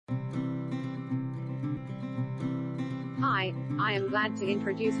Hi, I am glad to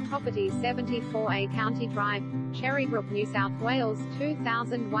introduce property 74A County Drive, Cherrybrook, New South Wales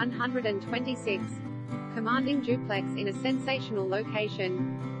 2126. Commanding duplex in a sensational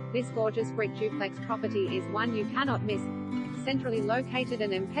location. This gorgeous brick duplex property is one you cannot miss. Centrally located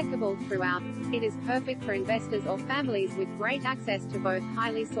and impeccable throughout, it is perfect for investors or families with great access to both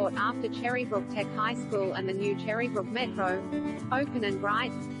highly sought-after Cherrybrook Tech High School and the new Cherrybrook Metro. Open and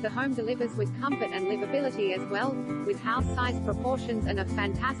bright, the home delivers with comfort and livability as well, with house-sized proportions and a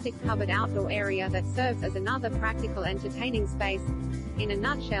fantastic covered outdoor area that serves as another practical entertaining space. In a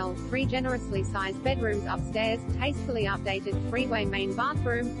nutshell, 3 generously sized bedrooms upstairs, tastefully updated freeway main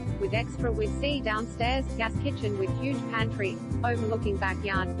bathroom, with extra with-C downstairs, gas kitchen with huge pantry, overlooking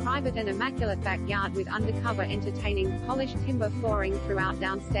backyard, private and immaculate backyard with undercover entertaining, polished timber flooring throughout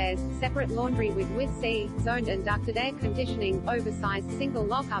downstairs, separate laundry with-C, zoned and ducted air conditioning, oversized single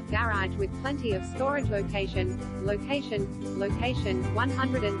lock-up garage with plenty of storage. Location,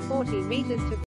 140 meters to